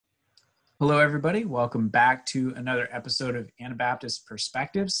Hello, everybody. Welcome back to another episode of Anabaptist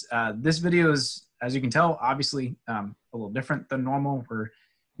Perspectives. This video is, as you can tell, obviously a little different than normal. We're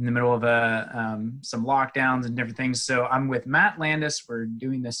in the middle of some lockdowns and different things. So I'm with Matt Landis. We're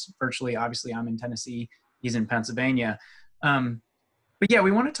doing this virtually. Obviously, I'm in Tennessee. He's in Pennsylvania. But yeah, we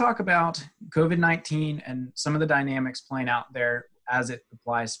want to talk about COVID-19 and some of the dynamics playing out there as it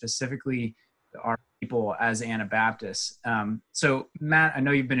applies specifically to our people as Anabaptists. So Matt, I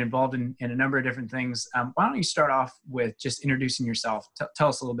know you've been involved in a number of different things. Why don't you start off with just introducing yourself? Tell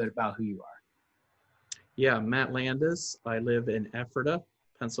us a little bit about who you are. Yeah, Matt Landis. I live in Ephrata,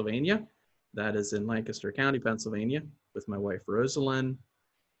 Pennsylvania. That is in Lancaster County, Pennsylvania, with my wife, Rosalind.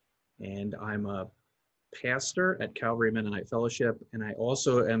 And I'm a pastor at Calvary Mennonite Fellowship, and I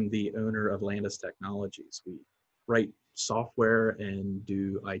also am the owner of Landis Technologies. We write software and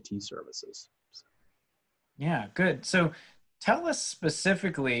do IT services. Yeah, good. So tell us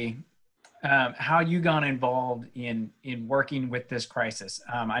specifically how you got involved in working with this crisis.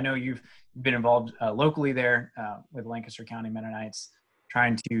 I know you've been involved locally there with Lancaster County Mennonites,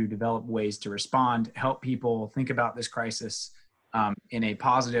 trying to develop ways to respond, help people think about this crisis in a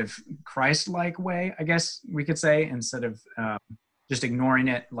positive, Christ-like way, I guess we could say, instead of just ignoring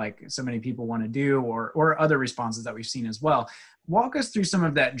it like so many people want to do, or other responses that we've seen as well. Walk us through some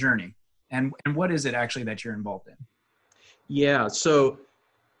of that journey, and what is it actually that you're involved in? Yeah, so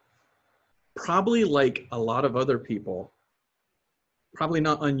probably like a lot of other people, probably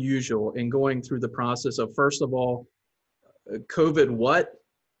not unusual in going through the process of, first of all, COVID what?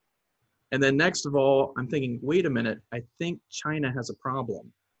 And then next of all, I'm thinking, wait a minute, I think China has a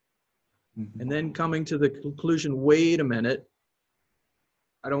problem. Mm-hmm. And then coming to the conclusion, wait a minute,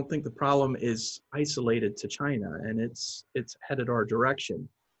 I don't think the problem is isolated to China and it's headed our direction.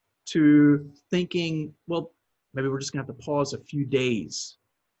 To thinking, well, maybe we're just gonna have to pause a few days.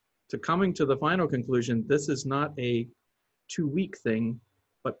 To coming to the final conclusion, this is not a 2-week thing,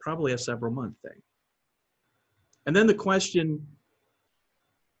 but probably a several-month thing. And then the question,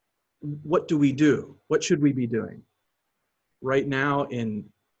 what do we do? What should we be doing? Right now in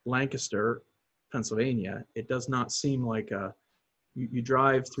Lancaster, Pennsylvania, it does not seem like you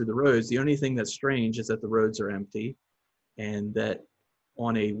drive through the roads. The only thing that's strange is that the roads are empty, and that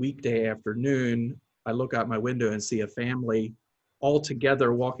on a weekday afternoon, I look out my window and see a family all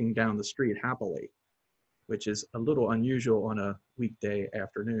together walking down the street happily, which is a little unusual on a weekday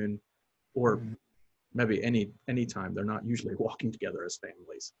afternoon, or maybe any time. They're not usually walking together as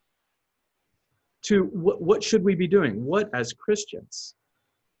families. To what should we be doing? What as Christians?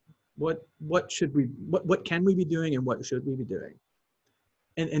 What can we be doing, and what should we be doing?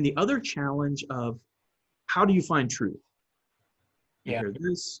 And the other challenge of, how do you find truth? You hear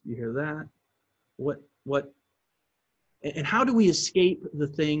this, you hear that. What and how do we escape the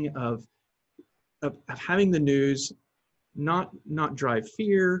thing of having the news not drive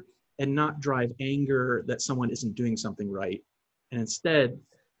fear and not drive anger that someone isn't doing something right, and instead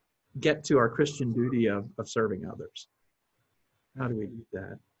get to our Christian duty of serving others? How do we do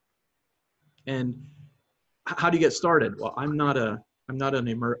that? And how do you get started? Well, I'm not an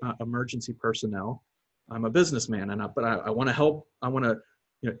emergency personnel. I'm a businessman, but I want to help. I want to,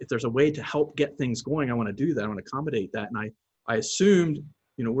 if there's a way to help get things going, I want to do that. I want to accommodate that. And I assumed,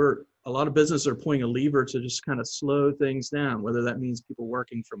 a lot of businesses are pulling a lever to just kind of slow things down, whether that means people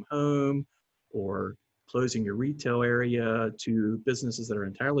working from home or closing your retail area to businesses that are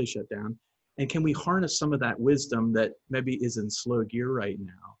entirely shut down. And can we harness some of that wisdom that maybe is in slow gear right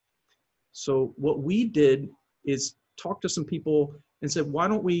now? So what we did is talk to some people and said, why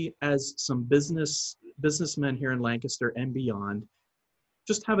don't we, as some businessmen here in Lancaster and beyond,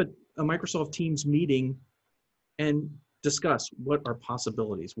 just have a Microsoft Teams meeting and discuss what are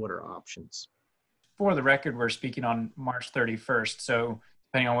possibilities, what are options. For the record, we're speaking on March 31st. So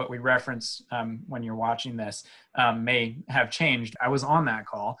depending on what we reference when you're watching this, may have changed. I was on that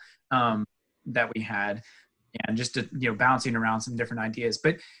call that we had, and just to, bouncing around some different ideas.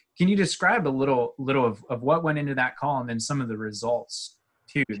 But can you describe a little of what went into that call, and then some of the results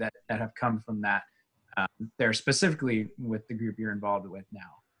too that have come from that there, specifically with the group you're involved with now?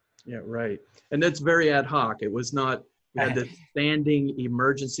 Yeah, right. And that's very ad hoc. It was not, we had the standing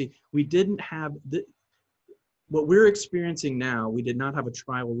emergency. We didn't have what we're experiencing now. We did not have a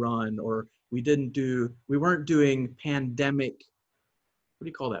trial run, or we weren't doing pandemic, what do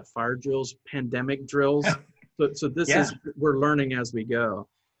you call that? Fire drills, pandemic drills. So this is, we're learning as we go.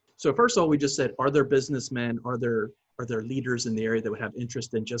 So first of all, we just said, are there businessmen, are there leaders in the area that would have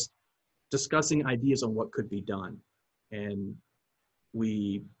interest in just discussing ideas on what could be done? And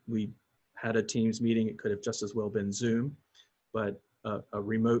we had a Teams meeting. It could have just as well been Zoom, but a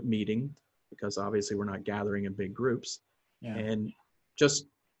remote meeting because obviously we're not gathering in big groups. Yeah. And just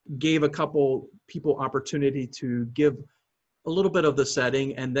gave a couple people opportunity to give a little bit of the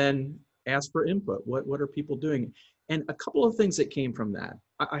setting and then ask for input. What are people doing? And a couple of things that came from that.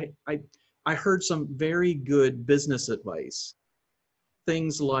 I heard some very good business advice.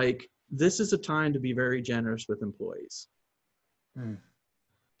 Things like, this is a time to be very generous with employees.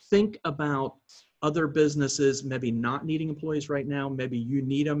 Think about other businesses maybe not needing employees right now. Maybe you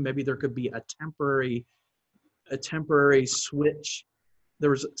need them. Maybe there could be a temporary switch. There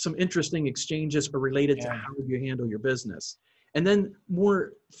was some interesting exchanges related to how you handle your business. And then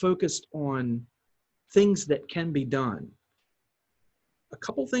more focused on things that can be done. A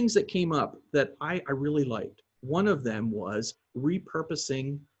couple things that came up that I really liked. One of them was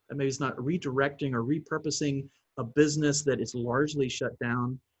repurposing, maybe it's not redirecting or repurposing a business that is largely shut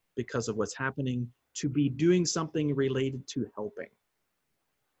down because of what's happening to be doing something related to helping.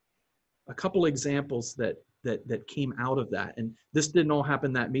 A couple examples that came out of that, and this didn't all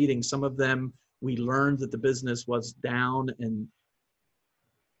happen that meeting. Some of them we learned that the business was down, and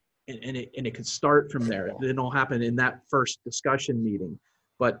it could start from there. It didn't all happen in that first discussion meeting,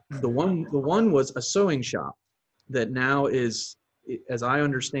 but the one was a sewing shop that now is, as I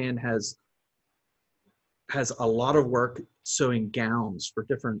understand, has a lot of work sewing gowns for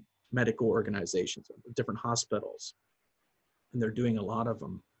different medical organizations, different hospitals, and they're doing a lot of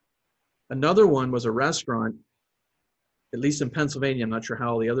them. Another one was a restaurant, at least in Pennsylvania. I'm not sure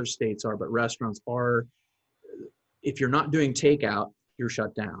how all the other states are, but restaurants are, if you're not doing takeout, you're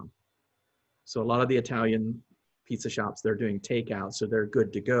shut down. So a lot of the Italian pizza shops, they're doing takeout, so they're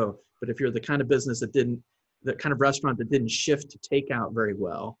good to go. But if you're the kind of business that kind of restaurant that didn't shift to takeout very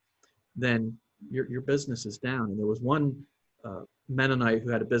well, then your business is down. And there was one Mennonite who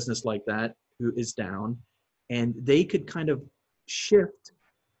had a business like that who is down, and they could kind of shift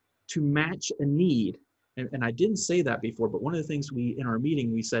to match a need. And I didn't say that before, but one of the things in our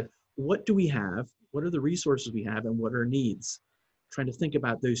meeting, we said, what do we have? What are the resources we have, and what are needs? Trying to think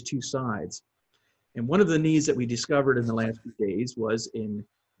about those two sides. And one of the needs that we discovered in the last few days was in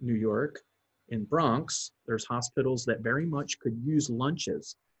New York, in Bronx, there's hospitals that very much could use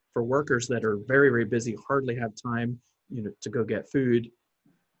lunches for workers that are very, very busy, hardly have time, to go get food,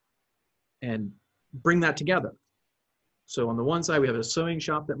 and bring that together. So on the one side, we have a sewing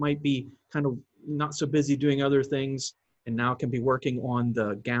shop that might be kind of not so busy doing other things, and now can be working on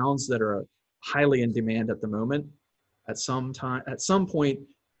the gowns that are highly in demand at the moment. At some point,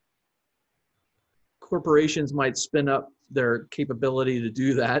 corporations might spin up their capability to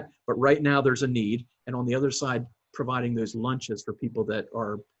do that, but right now there's a need. And on the other side, providing those lunches for people that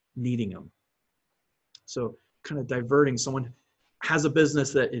are needing them. So kind of diverting, someone has a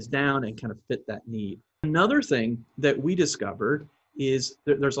business that is down and kind of fit that need. Another thing that we discovered is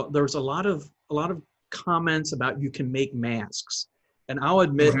there was a lot of comments about you can make masks, and I'll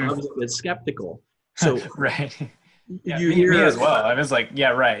admit I was a bit skeptical. So right, yeah, you hear me as well. I was like, yeah,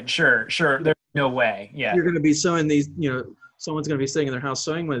 right, sure, there's no way. Yeah, you're going to be sewing these. Someone's going to be sitting in their house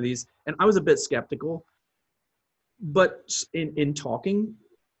sewing one of these, and I was a bit skeptical. But in talking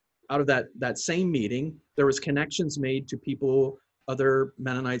out of that same meeting, there was connections made to people, other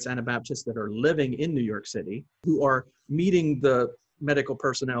Mennonites, Anabaptists that are living in New York City, who are meeting the medical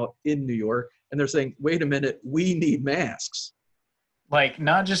personnel in New York, and they're saying, wait a minute, we need masks. Like,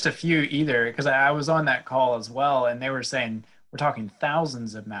 not just a few either, because I was on that call as well, and they were saying, we're talking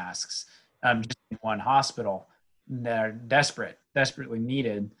thousands of masks just in one hospital. They're desperately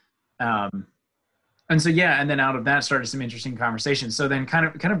needed. And so, yeah, and then out of that started some interesting conversations. So then kind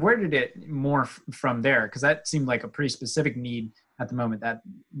of where did it morph from there? Because that seemed like a pretty specific need at the moment that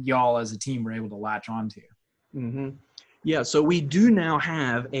y'all as a team were able to latch onto. Mm-hmm. Yeah, so we do now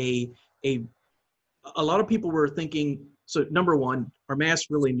have a lot of people were thinking, so number one, are masks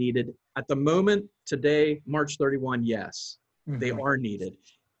really needed? At the moment, today, March 31, yes, they are needed.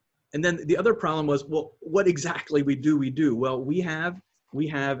 And then the other problem was, well, what exactly we do? Well, we have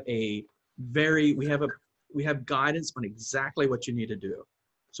guidance on exactly what you need to do.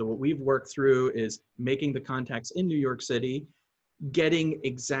 So what we've worked through is making the contacts in New York City, getting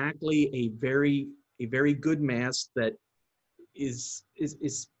exactly a very good mask that is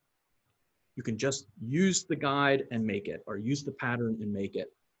you can just use the guide and make it, or use the pattern and make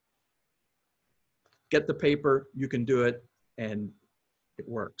it. Get the paper, you can do it, and it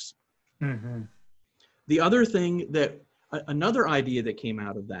works. Mm-hmm. The other thing another idea that came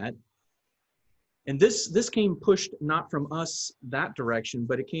out of that, and this came pushed not from us that direction,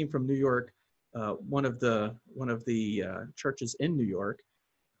 but it came from New York, one of the churches in New York.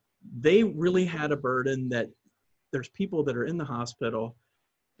 They really had a burden that there's people that are in the hospital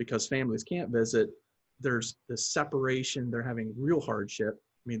because families can't visit, there's this separation. They're having real hardship.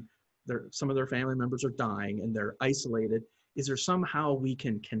 I mean, some of their family members are dying and they're isolated. Is there somehow we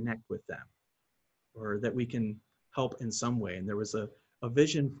can connect with them, or that we can help in some way? And there was a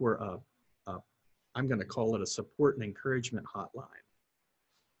vision for I'm going to call it a support and encouragement hotline.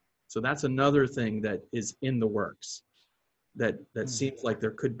 So that's another thing that is in the works that seems like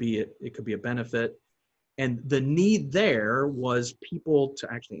it could be a benefit. And the need there was people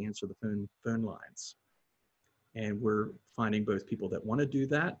to actually answer the phone lines. And we're finding both people that want to do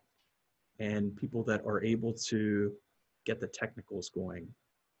that and people that are able to get the technicals going.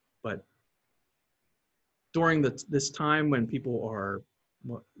 But during this time when people are,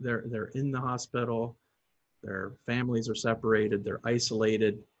 they're in the hospital, their families are separated, they're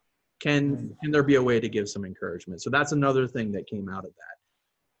isolated, can there be a way to give some encouragement? So that's another thing that came out of that.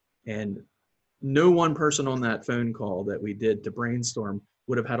 And no one person on that phone call that we did to brainstorm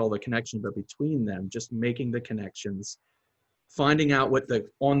would have had all the connections, but between them, just making the connections, finding out what the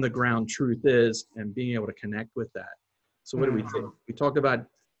on the ground truth is and being able to connect with that. So what do we think? We talked about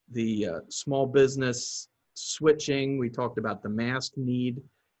the small business switching. We talked about the mask need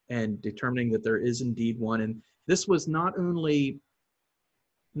and determining that there is indeed one. And this was not only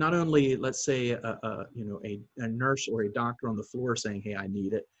let's say a nurse or a doctor on the floor saying, hey, I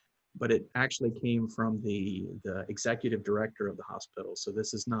need it, but it actually came from the executive director of the hospital. So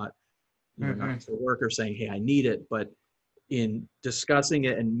this is not, not just a worker saying, hey, I need it, but in discussing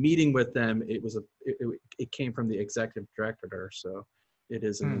it and meeting with them, it came from the executive director. So it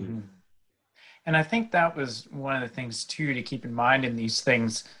is a need. And I think that was one of the things too to keep in mind in these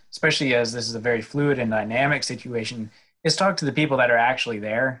things, especially as this is a very fluid and dynamic situation, is talk to the people that are actually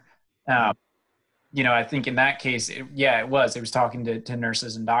there. I think in that case, it was talking to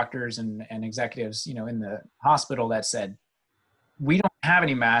nurses and doctors and executives, in the hospital that said, we don't have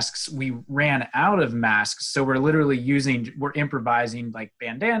any masks. We ran out of masks. So we're improvising like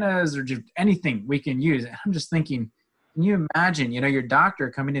bandanas or just anything we can use. And I'm just thinking, can you imagine, your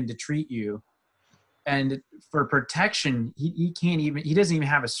doctor coming in to treat you, and for protection, he doesn't even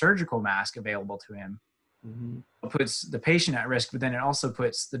have a surgical mask available to him. It puts the patient at risk, but then it also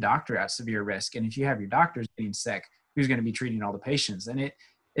puts the doctor at severe risk. And if you have your doctors getting sick, who's going to be treating all the patients? And it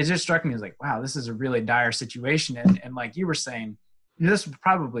just struck me as like, wow, this is a really dire situation. And like you were saying, this will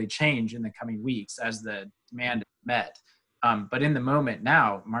probably change in the coming weeks as the demand is met. But in the moment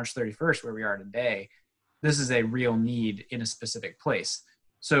now, March 31st, where we are today, this is a real need in a specific place.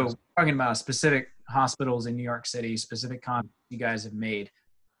 So talking about specific hospitals in New York City, specific comments you guys have made.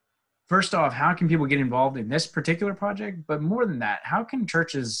 First off, how can people get involved in this particular project? But more than that, how can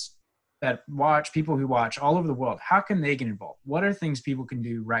churches people who watch all over the world, how can they get involved? What are things people can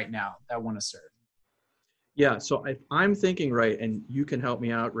do right now that want to serve? Yeah, so I'm thinking right, and you can help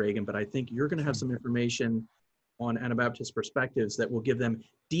me out, Reagan, but I think you're going to have some information on Anabaptist Perspectives that will give them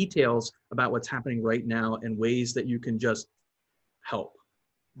details about what's happening right now and ways that you can just help.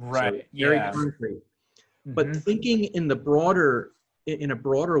 Right. So very concrete. But thinking in a broader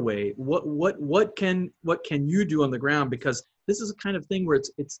way, what can you do on the ground? Because this is a kind of thing where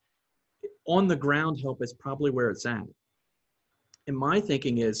it's on the ground help is probably where it's at. And my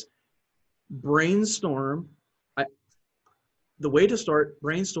thinking is brainstorm. The way to start,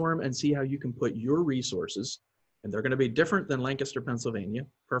 brainstorm and see how you can put your resources, and they're going to be different than Lancaster, Pennsylvania,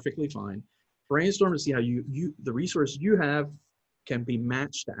 perfectly fine. Brainstorm to see how the resources you have can be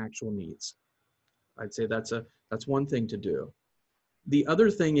matched to actual needs. I'd say that's one thing to do. The other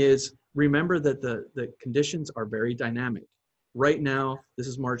thing is, remember that the conditions are very dynamic. Right now, this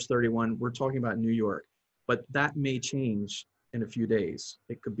is March 31, we're talking about New York, but that may change in a few days.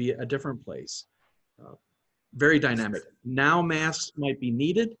 It could be a different place. Very dynamic. Now masks might be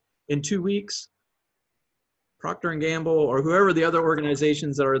needed. In 2 weeks, Procter & Gamble or whoever the other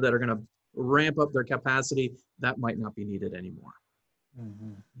organizations that are going to ramp up their capacity, that might not be needed anymore.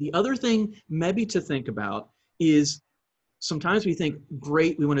 The other thing maybe to think about is sometimes we think,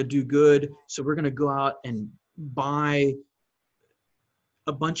 great, we want to do good, so we're going to go out and buy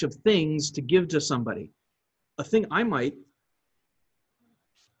a bunch of things to give to somebody. A thing I might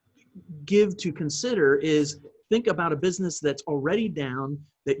give to consider is think about a business that's already down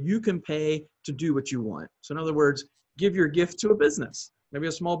that you can pay to do what you want. So in other words, give your gift to a business, maybe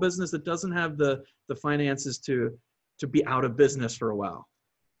a small business that doesn't have the finances to be out of business for a while.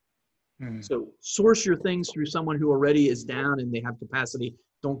 So source your things through someone who already is down and they have capacity.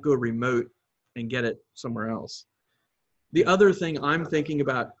 Don't go remote and get it somewhere else. The other thing I'm thinking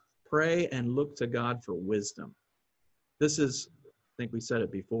about, pray and look to God for wisdom. This is, I think we said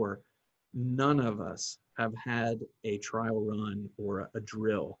it before, none of us have had a trial run or a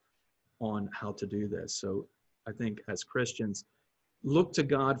drill on how to do this. So I think as Christians, look to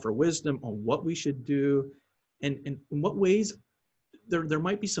God for wisdom on what we should do and in what ways there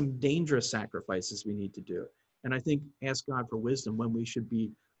might be some dangerous sacrifices we need to do. And I think ask God for wisdom when we should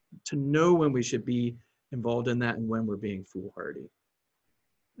be, to know when we should be involved in that and when we're being foolhardy.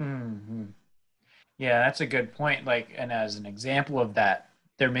 Mm-hmm. Yeah, that's a good point. Like, and as an example of that,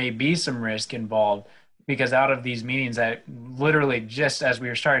 there may be some risk involved because out of these meetings, that literally just as we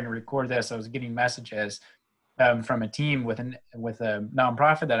were starting to record this, I was getting messages from a team with a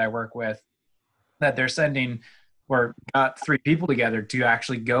nonprofit that I work with that they're sending or got 3 people together to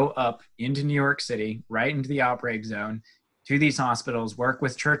actually go up into New York City, right into the outbreak zone, to these hospitals, work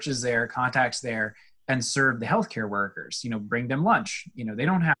with churches there, contacts there, and serve the healthcare workers. Bring them lunch. They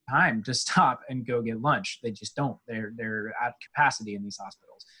don't have time to stop and go get lunch. They just don't. They're at capacity in these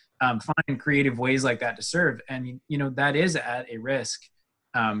hospitals. Find creative ways like that to serve, and that is at a risk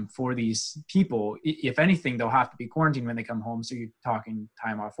for these people. If anything, they'll have to be quarantined when they come home. So you're talking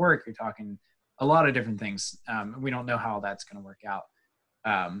time off work. You're talking a lot of different things. We don't know how that's going to work out.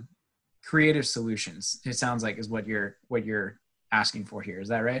 Creative solutions, it sounds like, is what you're asking for here. Is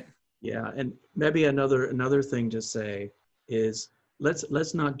that right? Yeah, and maybe another thing to say is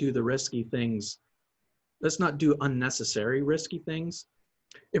let's not do the risky things. Let's not do unnecessary risky things.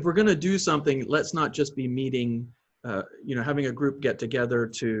 If we're going to do something, let's not just be meeting, having a group get together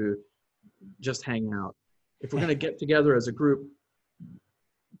to just hang out. If we're going to get together as a group,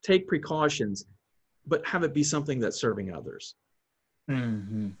 take precautions, but have it be something that's serving others.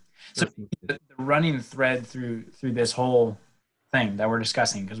 Mm-hmm. So the running thread through this whole thing that we're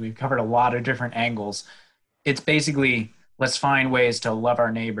discussing, because we've covered a lot of different angles, it's basically, let's find ways to love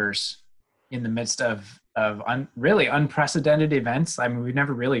our neighbors in the midst of really unprecedented events. I mean, we've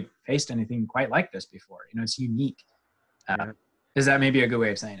never really faced anything quite like this before. It's unique. Is that maybe a good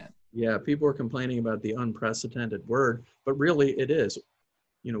way of saying it? Yeah, people are complaining about the unprecedented word, but really it is.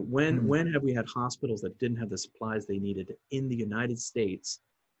 When have we had hospitals that didn't have the supplies they needed in the United States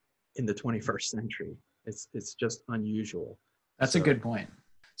in the 21st century? It's just unusual. That's a good point.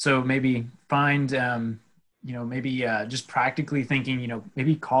 So maybe find, maybe just practically thinking,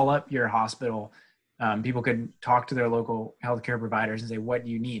 maybe call up your hospital. People could talk to their local healthcare providers and say, what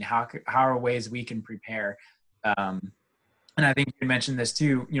do you need? How are ways we can prepare? And I think you mentioned this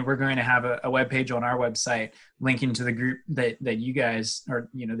too. We're going to have a webpage on our website linking to the group that you guys are,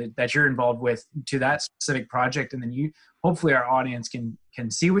 that you're involved with, to that specific project. And then hopefully our audience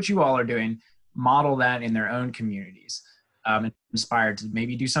can see what you all are doing, model that in their own communities, and inspired to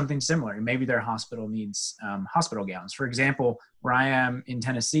maybe do something similar. Maybe their hospital needs hospital gowns. For example, where I am in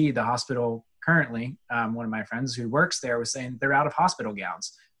Tennessee, the hospital currently, one of my friends who works there was saying they're out of hospital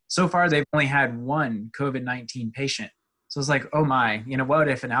gowns. So far, they've only had one COVID-19 patient. So it's like, oh my, what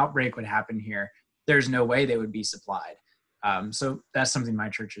if an outbreak would happen here? There's no way they would be supplied. So that's something my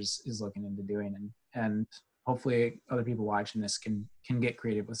church is looking into doing, and hopefully other people watching this can get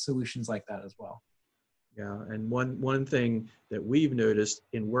creative with solutions like that as well. Yeah, and one thing that we've noticed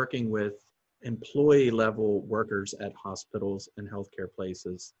in working with employee level workers at hospitals and healthcare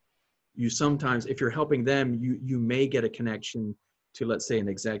places, you sometimes, if you're helping them, you may get a connection to, let's say, an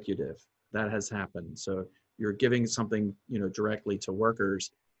executive. That has happened. So you're giving something, directly to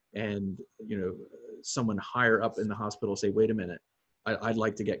workers, and, someone higher up in the hospital say, wait a minute, I'd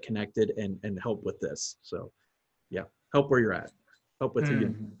like to get connected and help with this. So yeah, help where you're at. Help with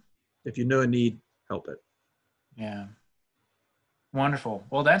if you know a need, help it. Yeah. Wonderful.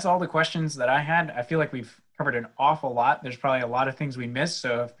 Well, that's all the questions that I had. I feel like we've covered an awful lot. There's probably a lot of things we missed.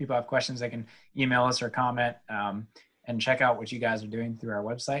 So if people have questions, they can email us or comment, and check out what you guys are doing through our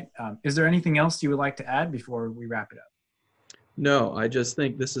website. Is there anything else you would like to add before we wrap it up? No, I just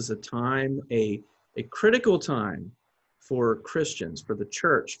think this is a time, a critical time for Christians, for the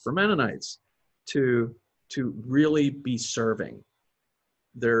church, for Mennonites to really be serving.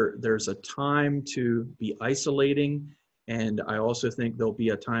 There's a time to be isolating, and I also think there'll be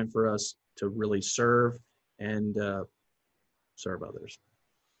a time for us to really serve and serve others.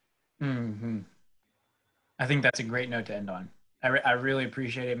 Mm-hmm. I think that's a great note to end on. I really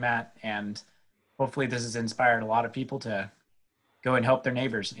appreciate it, Matt, and hopefully this has inspired a lot of people to go and help their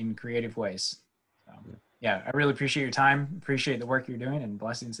neighbors in creative ways. So, yeah, I really appreciate your time, appreciate the work you're doing, and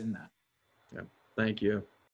blessings in that. Yeah, thank you.